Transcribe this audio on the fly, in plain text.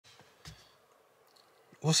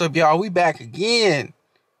What's up, y'all? We back again.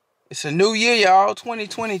 It's a new year, y'all.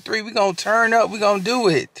 2023. We gonna turn up. We gonna do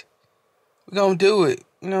it. We gonna do it.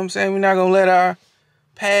 You know what I'm saying? We're not gonna let our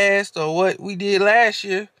past or what we did last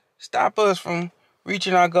year stop us from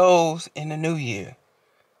reaching our goals in the new year.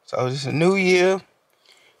 So it's a new year,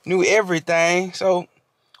 new everything. So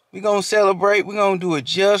we gonna celebrate. We gonna do it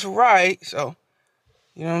just right. So,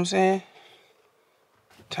 you know what I'm saying?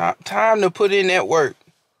 Time to put in that work.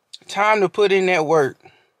 Time to put in that work.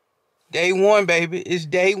 Day one, baby. It's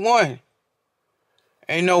day one.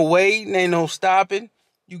 Ain't no waiting, ain't no stopping.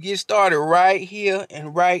 You get started right here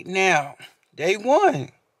and right now. Day one.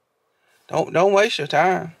 Don't waste your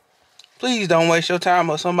time. Please don't waste your time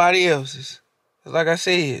on somebody else's. Like I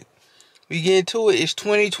said, we get into it. It's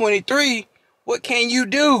 2023. What can you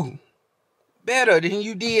do better than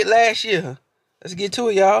you did last year? Let's get to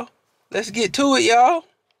it, y'all. Let's get to it, y'all.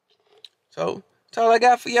 So that's all I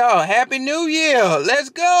got for y'all. Happy New Year. Let's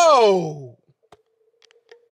go.